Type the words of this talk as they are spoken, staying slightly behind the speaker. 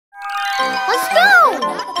Let's go!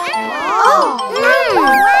 Oh!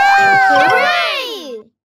 Hooray!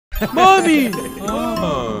 Mommy!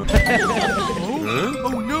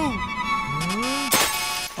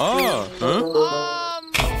 Oh no!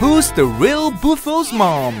 Who's the real Buffalo's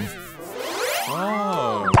mom?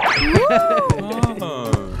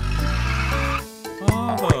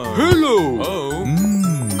 Hello!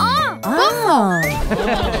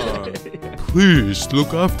 Please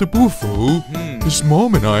look after Buffo. His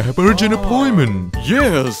mom and I have urgent appointment.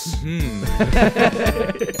 Yes.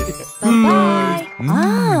 Bye.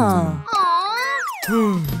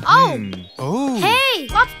 Oh! Hey!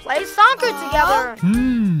 Let's play soccer together!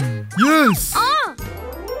 Yes.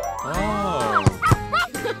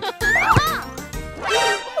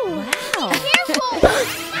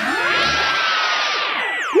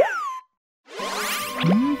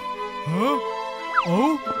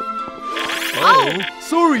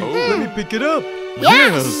 Sorry, let me pick it up.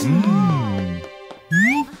 Yes!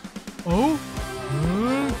 Oh.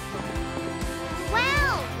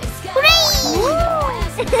 Wow!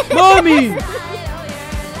 Mommy!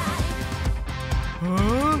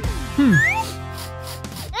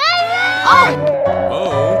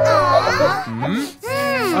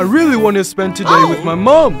 I really want to spend today with my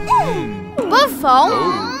mom. Buffo?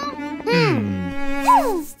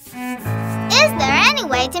 Is there any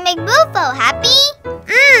way to make Buffo happy?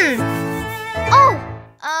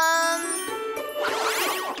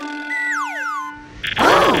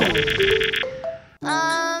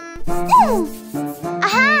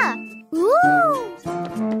 Aha!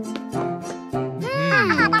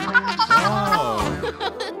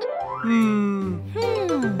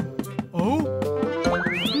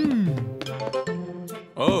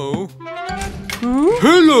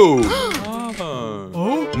 Hello.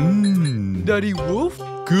 Daddy Wolf?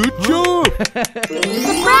 Good job.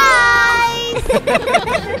 Surprise!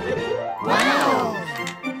 Wow!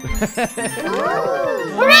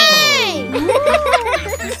 Hooray!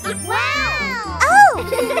 Wow! Oh,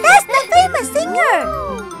 that's the famous singer.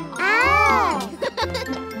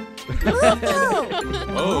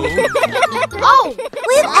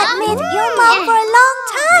 We've admired your mom for a long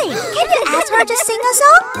time. Can you ask her to sing a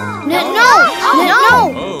song? No!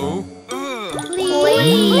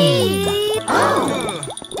 Please!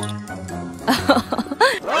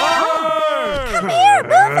 Come here,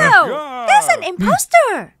 Buffo. There's an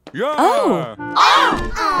imposter.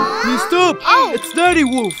 Please stop! It's Daddy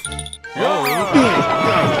Wolf.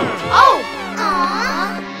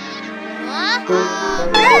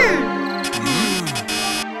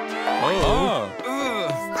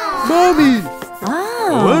 Mommy!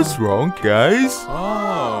 What's wrong, guys?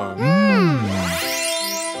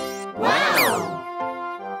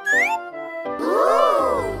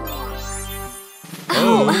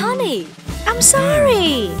 Oh, honey, I'm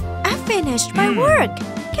sorry. I finished my work.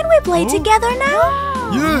 Can we play together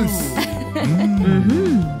now? Yes.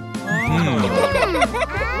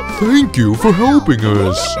 Thank you for helping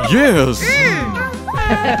us. Yes.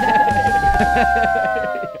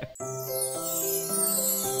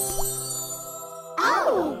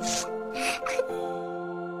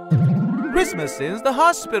 Christmas in the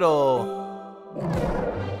hospital.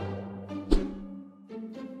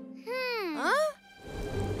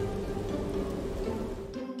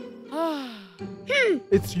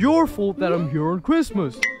 It's your fault that I'm here on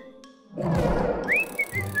Christmas.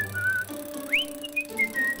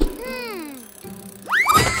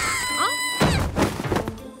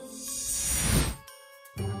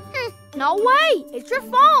 No way! It's your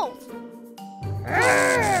fault!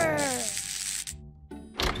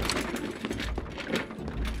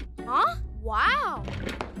 Huh? Wow!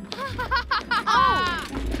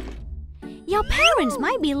 Your parents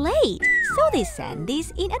might be late, so they send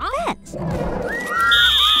this in advance.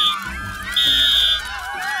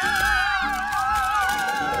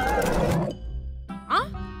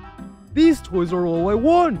 These toys are all I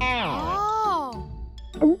want. Wow!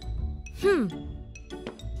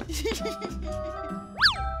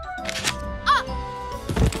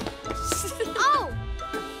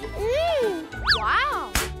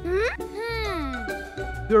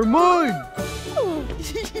 They're mine.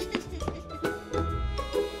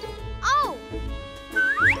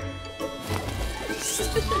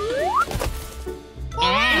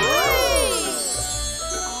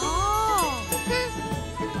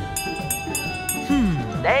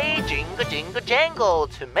 They jingle jingle jangle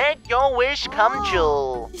to make your wish come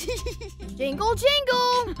true. Jingle,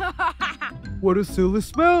 jingle! What a silly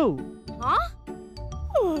smell. Huh?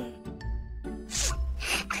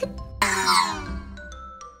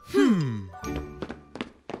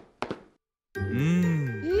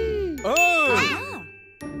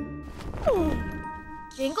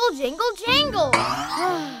 Jingle, jingle, jingle.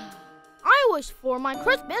 I wish for my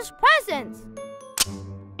Christmas presents.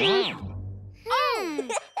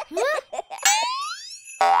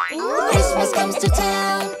 Christmas comes to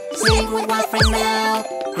town. Sing with my friend now.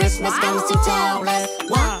 Christmas comes to town. Let's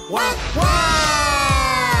wah, wah,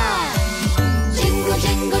 wah. Jingle,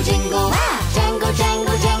 jingle, jingle. Jangle,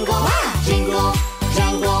 jangle, jangle. Jingle,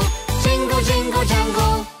 jangle, jingle, jingle,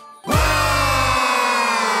 jangle.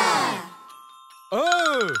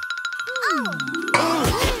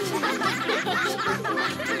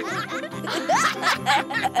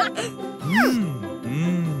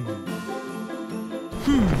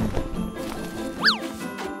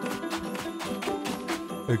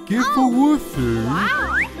 A gift for Wolfoo.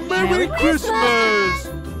 Wow. Merry Christmas!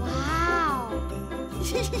 Wow.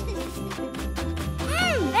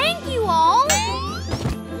 Thank you all.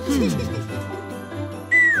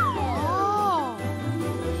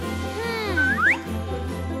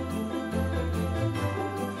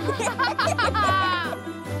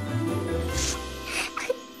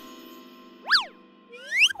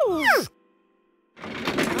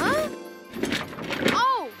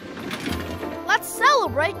 Oh, let's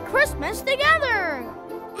celebrate Christmas together.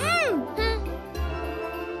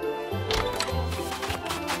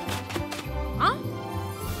 Huh?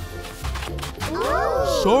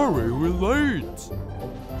 Sorry, we're late.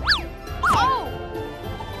 Oh.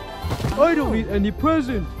 I don't need any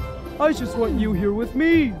present. I just want you here with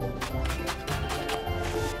me.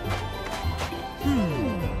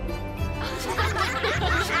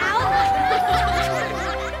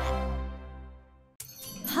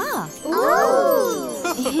 Huh.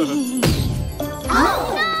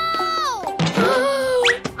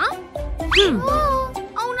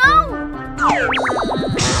 Oh no!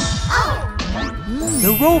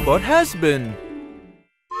 The robot has been.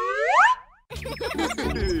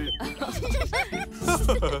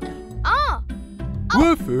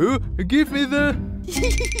 Wolfoo, give me the...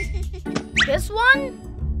 This one?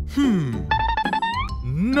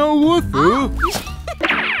 No, Wolfoo.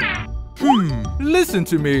 Listen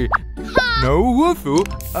to me. No, Wolfoo.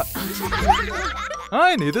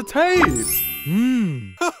 I need a tape.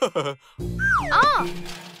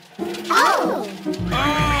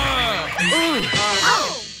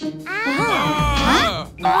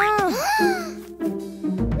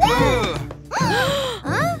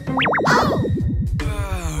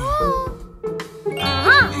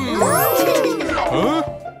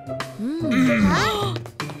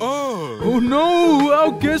 Oh no,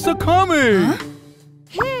 our guests are coming.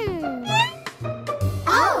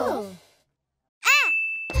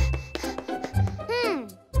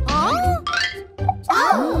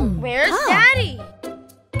 Where's Daddy?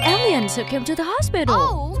 Alien took him to the hospital.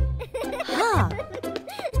 Oh. Huh.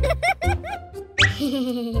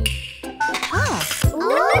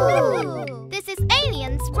 This is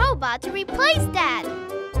Alien's robot to replace Dad.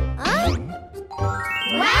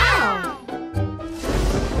 Wow!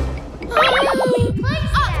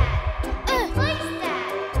 Replace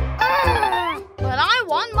Dad. But I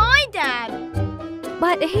want my dad.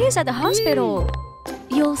 But he's at the hospital.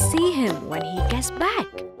 You'll see him when he gets back.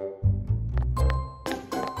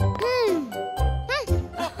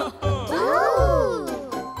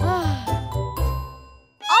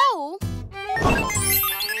 Oh!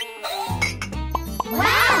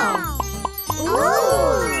 Wow!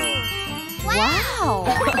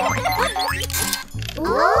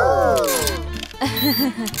 Wow.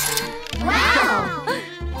 Wow!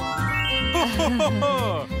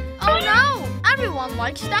 Oh no! Everyone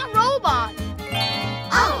likes that robot.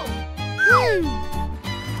 Oh!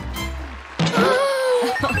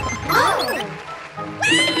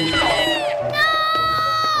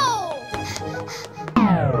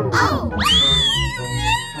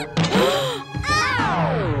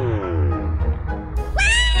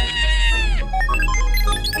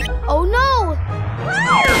 Oh no!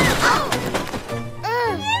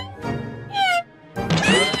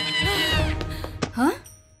 Huh?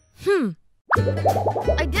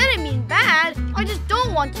 I didn't mean bad. I just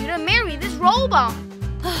don't want you to marry this robot.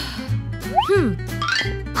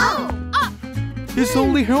 He's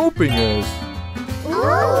only helping us.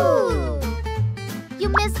 You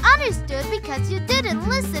misunderstood because you didn't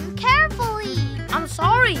listen carefully. I'm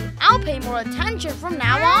sorry. I'll pay more attention from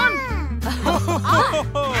now on.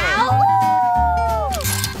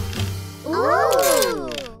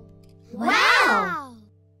 Wow!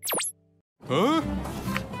 Huh?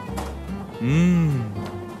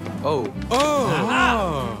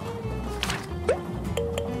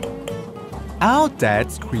 Our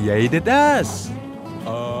dads created us.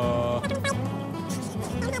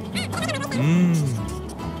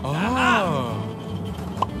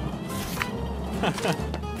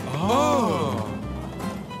 Oh.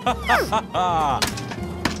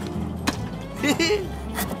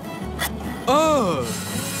 Oh.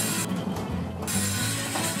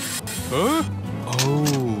 Huh? Oh.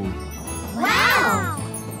 Wow!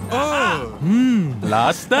 Oh.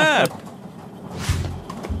 Last step.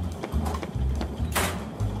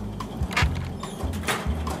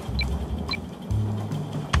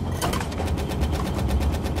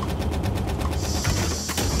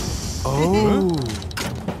 Oh.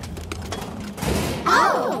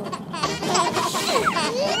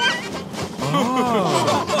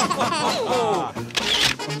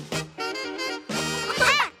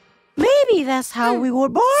 Maybe that's how we were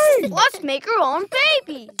born. Let's make our own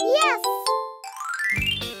baby. Yes!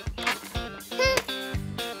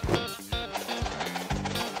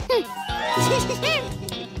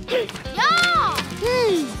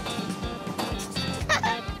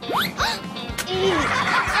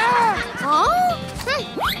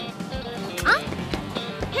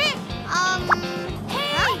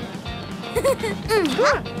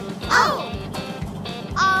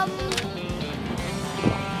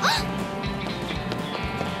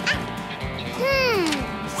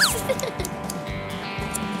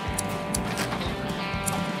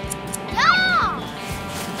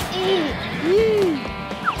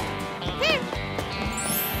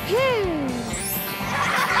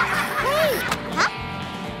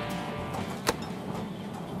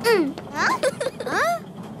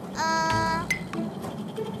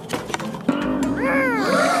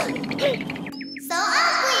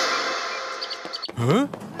 Huh?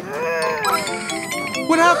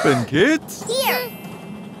 What happened, kids? Here!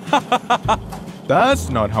 That's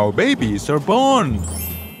not how babies are born.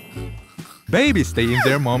 Babies stay in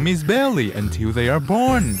their mommy's belly until they are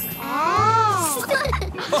born.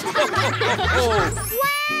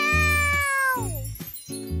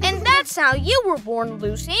 And that's how you were born,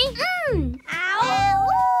 Lucy. Ow!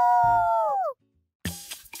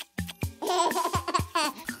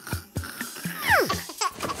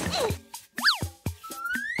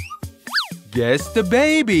 Guess the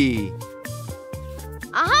baby.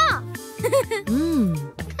 Aha!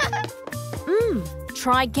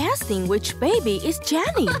 Try guessing which baby is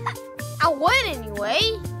Jenny. I would anyway.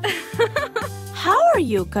 How are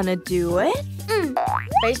you gonna do it?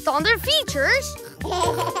 Based on their features.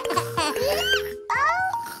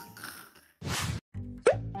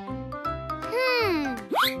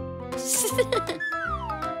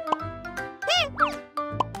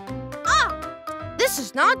 This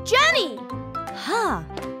is not Jenny. Huh.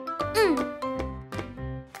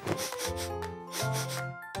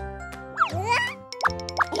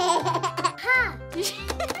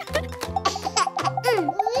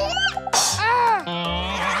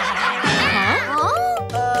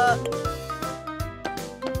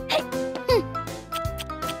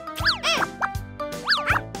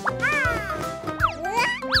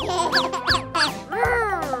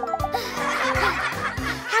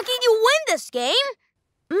 How can you win this game?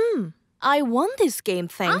 I won this game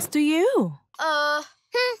thanks to you.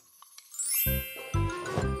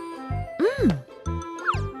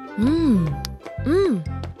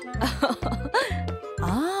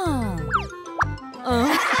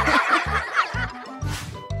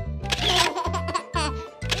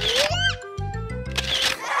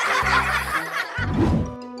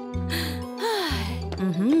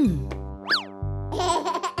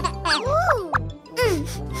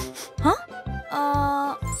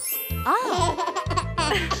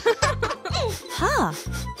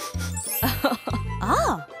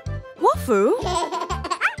 Wolfoo?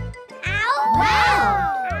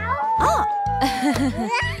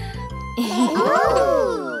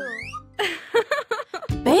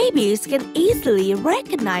 Babies can easily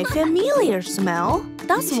recognize familiar smell.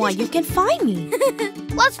 That's why you can find me.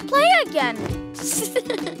 Let's play again.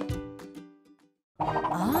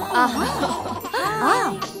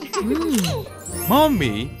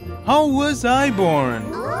 Mommy, how was I born?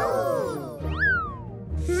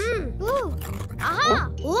 Aha!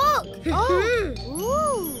 Look!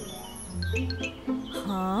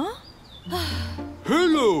 Huh?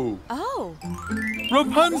 Hello, Oh.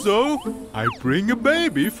 Rapunzel. I bring a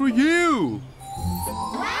baby for you.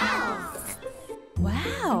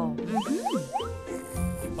 Wow.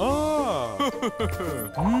 Ah.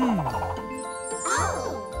 Wow!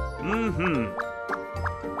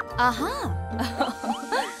 Aha!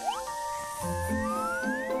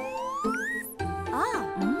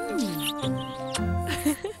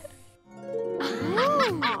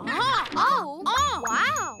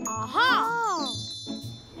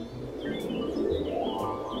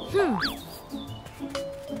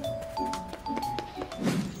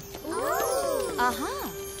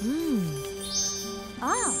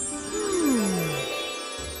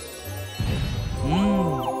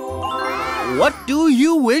 What do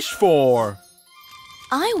you wish for?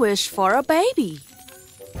 I wish for a baby.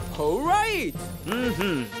 All right.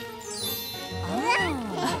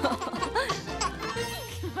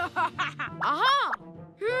 Aha!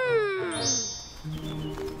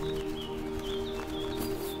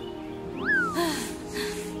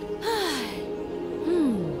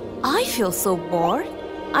 I feel so bored.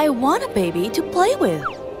 I want a baby to play with.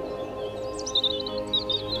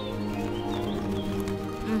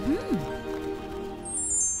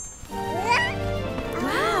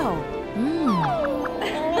 Wow.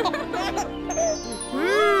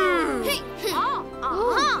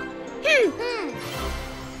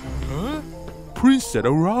 Huh? Princess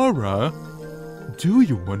Aurora, do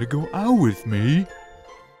you want to go out with me?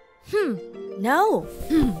 No.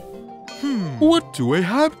 What do I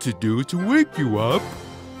have to do to wake you up?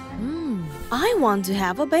 I want to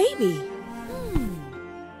have a baby.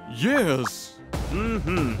 Yes.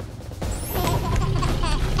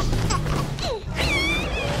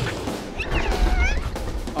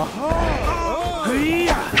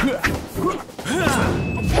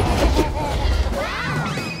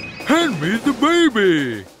 Hand me the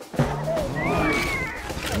baby.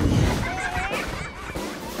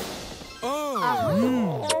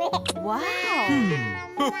 Wow.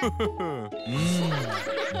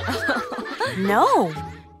 No.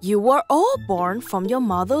 You were all born from your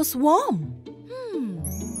mother's womb.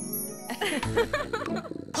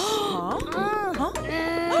 Huh?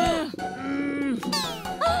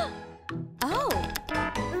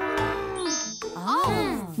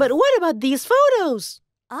 Oh. But what about these photos?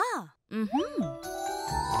 Oh.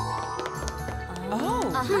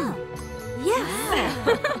 Yes.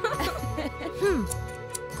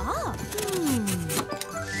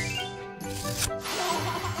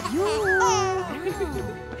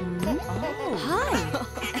 Hi.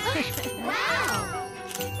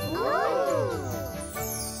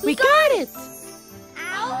 We got it!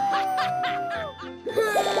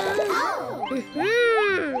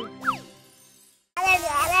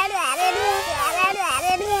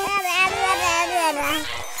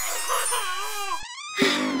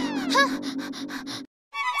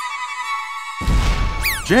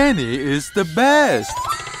 Jenny is the best.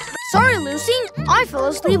 Sorry, Lucy. I fell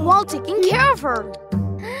asleep while taking care of her.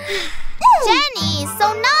 Jenny is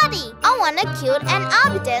so naughty. I want a cute and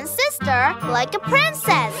obedient sister like a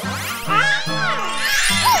princess.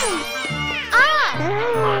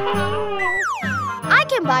 I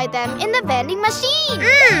can buy them in the vending machine.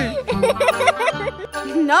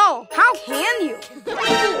 No, how can you?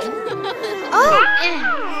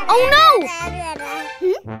 Oh no!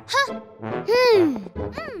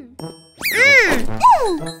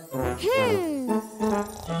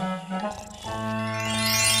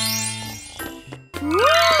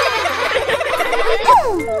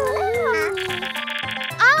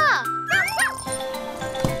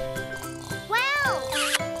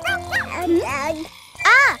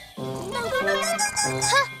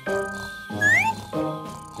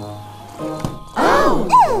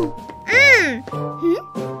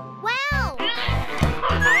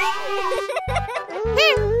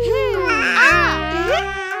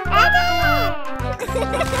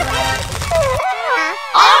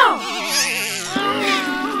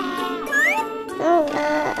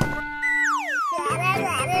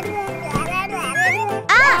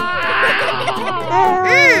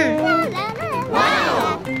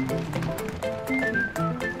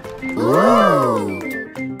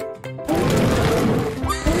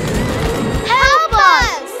 Help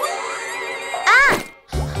us!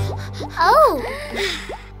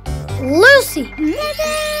 Lucy!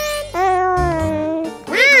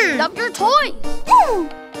 Pick up your toys!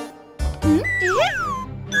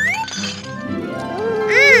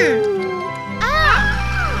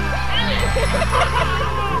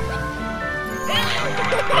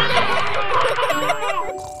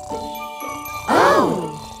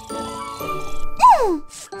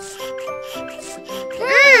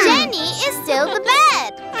 Jenny is still the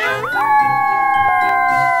bed.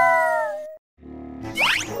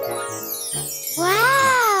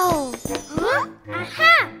 Wow!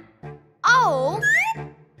 Oh!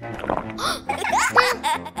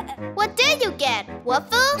 What did you get,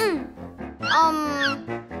 Wolfoo?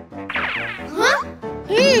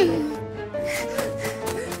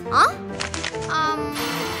 Huh? Huh?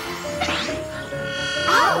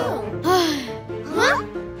 Oh! Huh?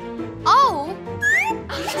 Oh!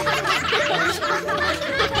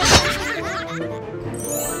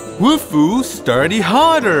 Wolfoo, study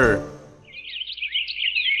harder.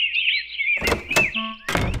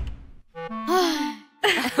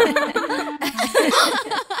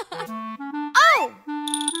 Oh!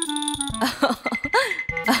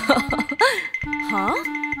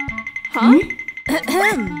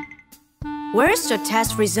 Where's the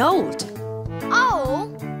test result?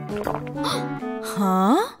 Oh.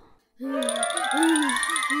 Huh?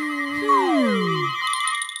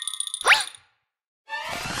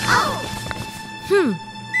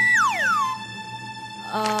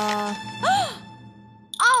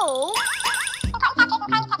 Oh.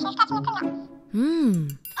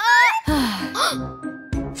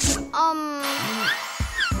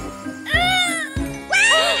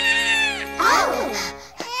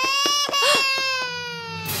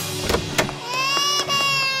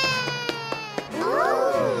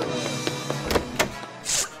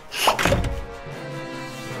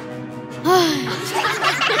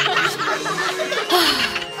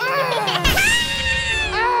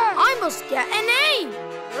 I must get an A.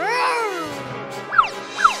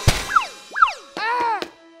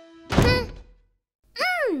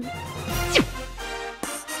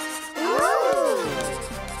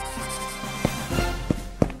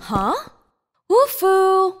 Huh?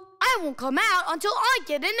 Wolfoo! I won't come out until I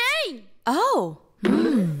get an A. Oh.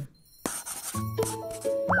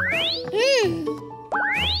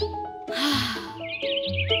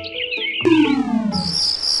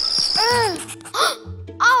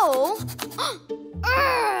 Oh.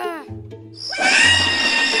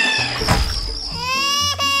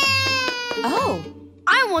 Oh.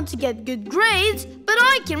 I want to get good grades, but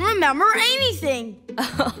I can remember anything.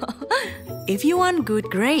 If you want good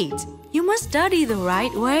grades, you must study the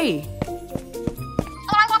right way.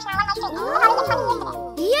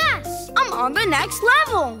 Yes, I'm on the next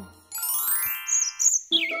level.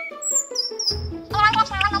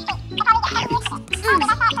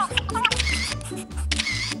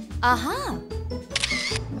 Aha. Aha.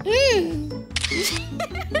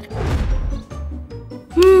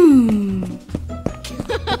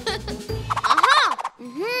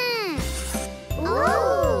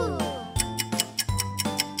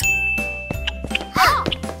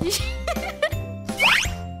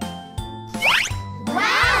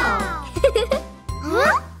 Wow!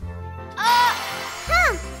 Huh?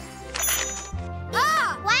 Wow!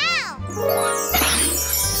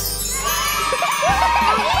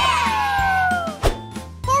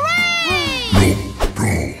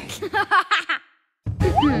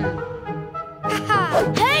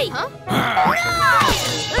 Hey! Huh?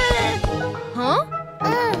 Huh?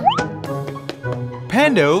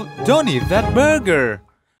 Pando, don't eat that burger.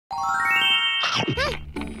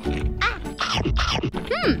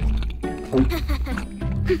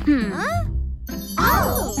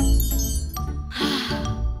 Oh!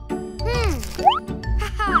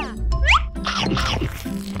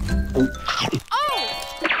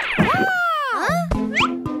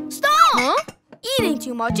 Stop! Eating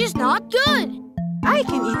too much is not good. I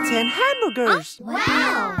can eat 10 hamburgers.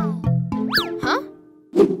 Wow! Huh?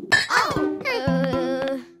 Oh!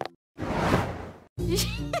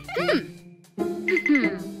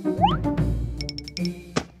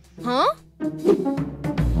 Huh?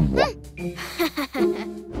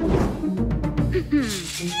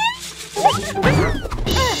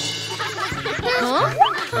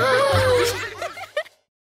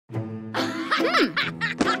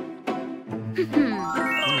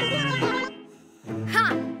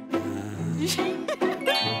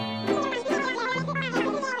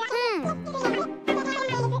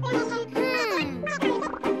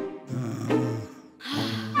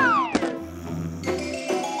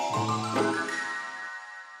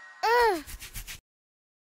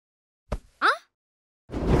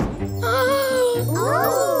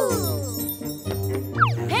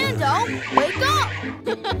 Pando, wake up!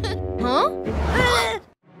 Huh?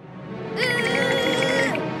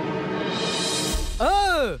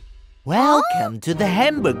 Welcome to the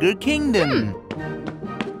Hamburger Kingdom.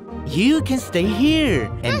 You can stay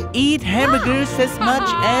here and eat hamburgers as much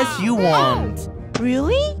as you want.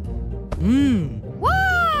 Really?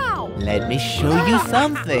 Wow! Let me show you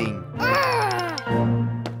something.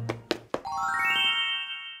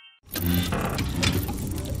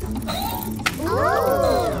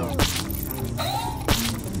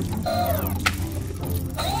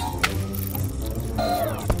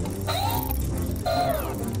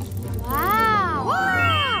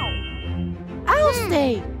 I'll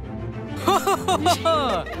stay.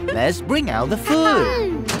 Let's bring out the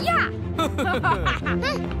food. Yeah!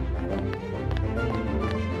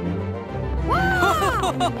 Wow!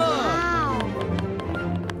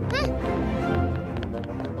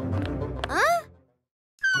 Huh?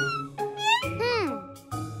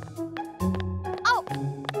 Oh!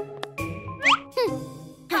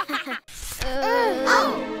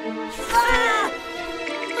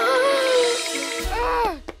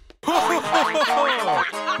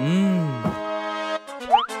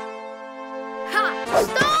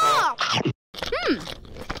 Stop!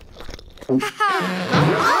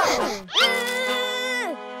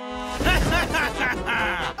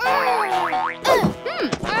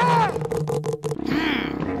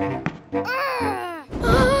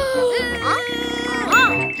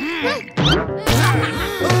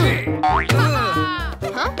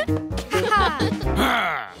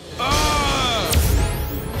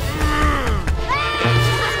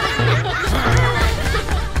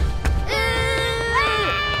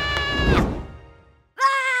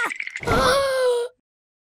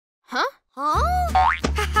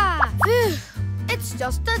 It's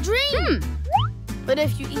just a dream. But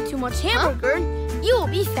if you eat too much hamburger, you will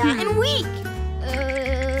be fat and weak.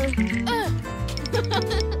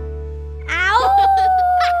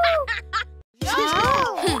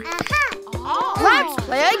 Let's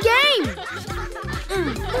play a game.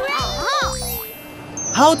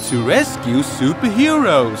 How to rescue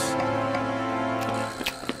superheroes.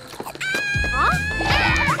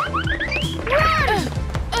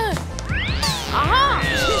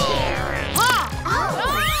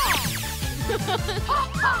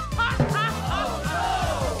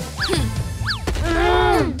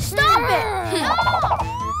 Stop it!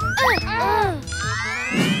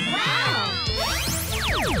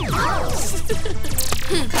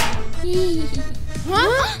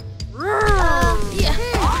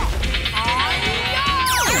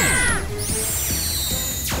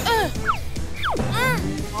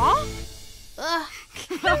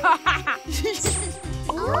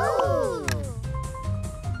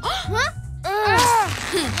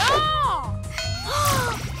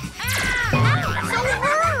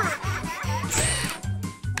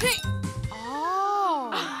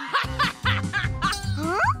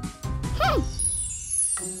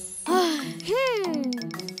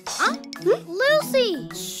 Lucy!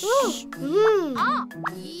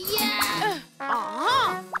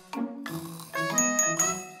 Yeah!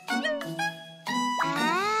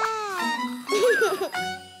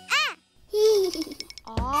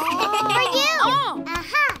 For you!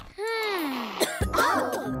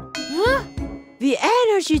 The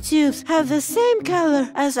energy tubes have the same color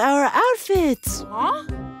as our outfits. Wow!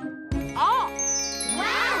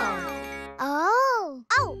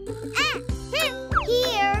 Oh!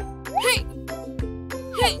 Here!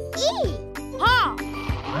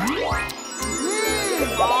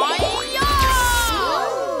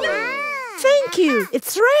 Thank you.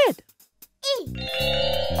 It's red.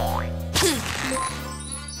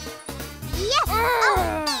 Yes!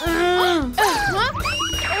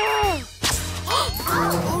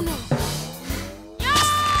 Oh no!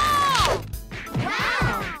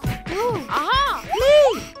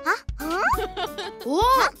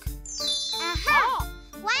 Look!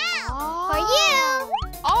 Wow! For you!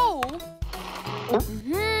 Oh!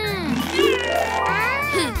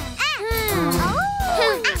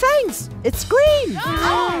 Thanks. It's green.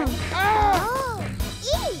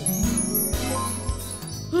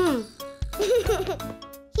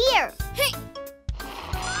 Here!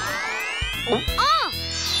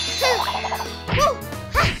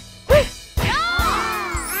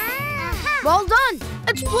 Well done!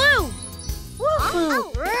 It's blue!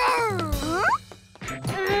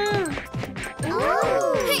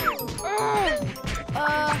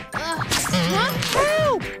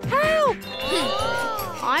 Help! Help!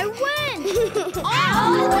 I win!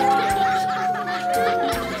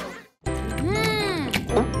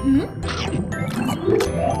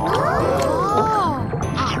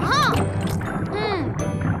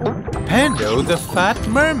 Pando the Fat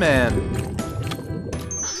Merman.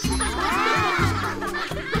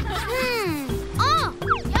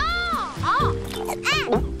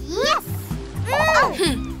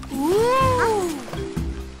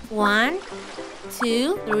 One,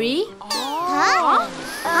 two, three.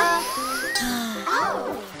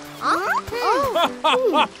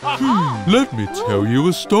 Let me tell you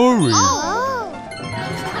a story.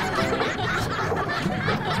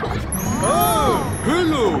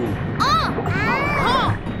 Hello.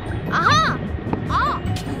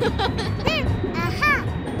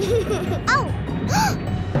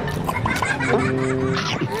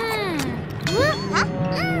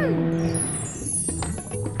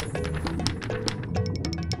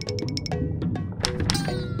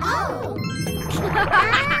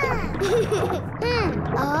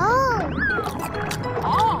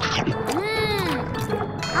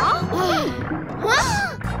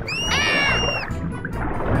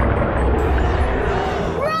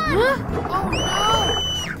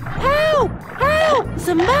 Help! Help!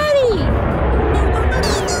 Somebody!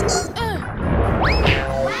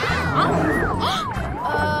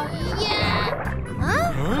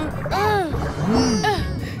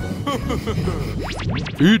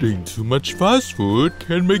 Eating too much fast food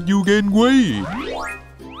can make you gain weight.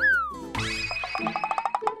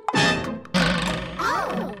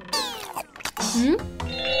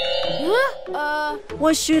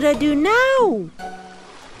 What should I do now?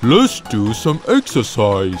 Let's do some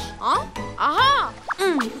exercise. Huh? Aha!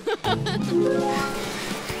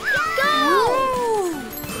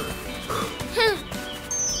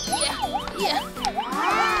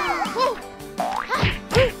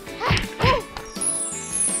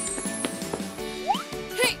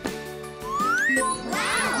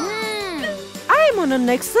 I'm on the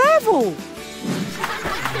next level.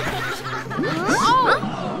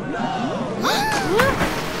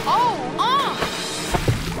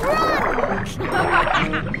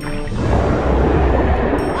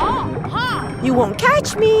 You won't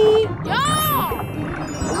catch me. Yeah!